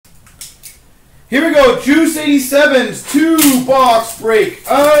Here we go, Juice87's 2-box break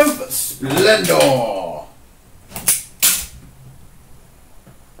of Splendor.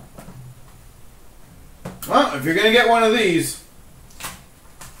 Well, if you're going to get one of these,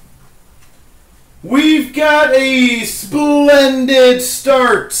 we've got a splendid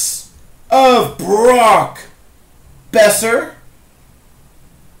starts of Brock Besser.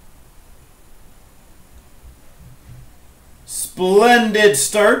 Splendid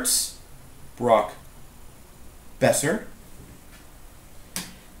starts, Brock Besser.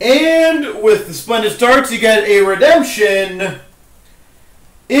 And with the splendid starts, you get a redemption.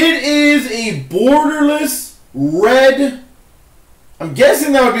 It is a borderless red. I'm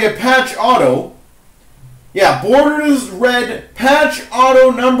guessing that would be a patch auto. Yeah, borderless red patch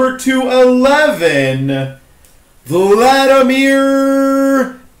auto number 211.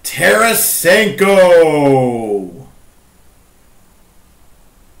 Vladimir Tarasenko.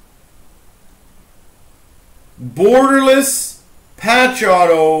 Borderless patch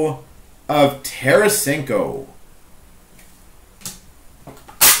auto of Tarasenko.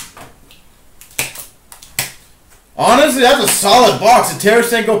 Honestly, that's a solid box. A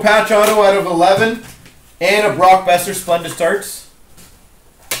Tarasenko patch auto out of 11 and a Brock Besser Splendid starts.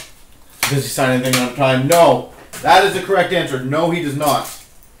 Does he sign anything on time? No. That is the correct answer. No, he does not.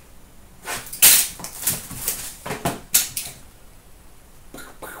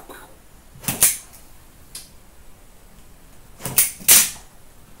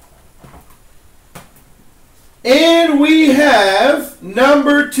 And we have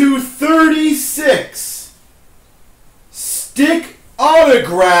number 236. Stick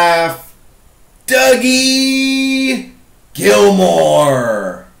autograph, Dougie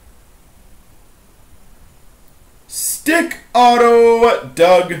Gilmour. Stick auto,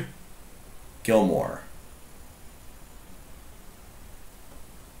 Doug Gilmour.